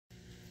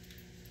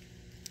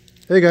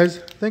Hey guys,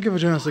 thank you for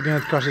joining us again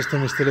at Car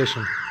System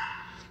Installation.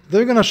 Today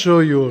we're going to show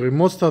you a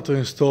remote starter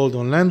installed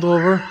on Land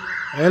Rover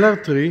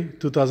LR3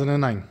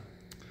 2009.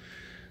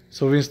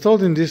 So we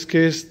installed in this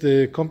case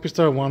the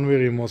CompuStar one-way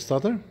remote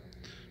starter. I'm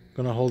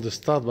going to hold the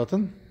start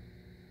button.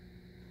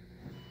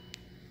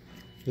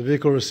 The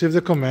vehicle receives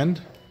the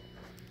command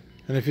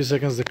and in a few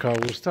seconds the car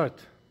will start.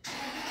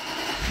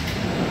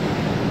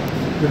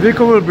 The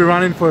vehicle will be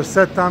running for a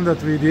set time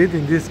that we did,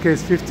 in this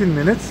case 15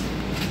 minutes.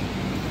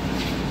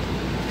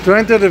 To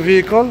enter the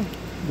vehicle,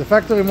 the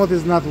factory remote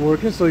is not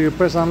working, so you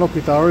press unlock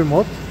with our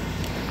remote.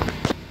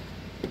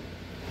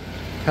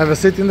 Have a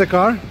seat in the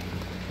car.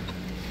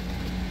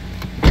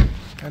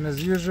 And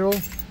as usual,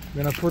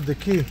 we're going to put the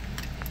key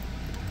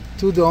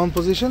to the on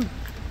position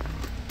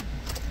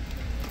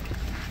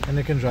and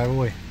you can drive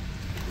away.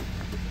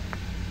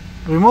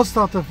 Remote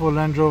starter for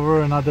Land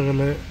Rover and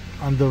other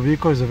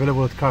vehicle is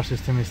available at Car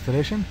System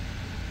Installation.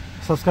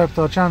 Subscribe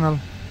to our channel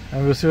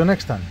and we'll see you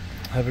next time.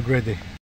 Have a great day.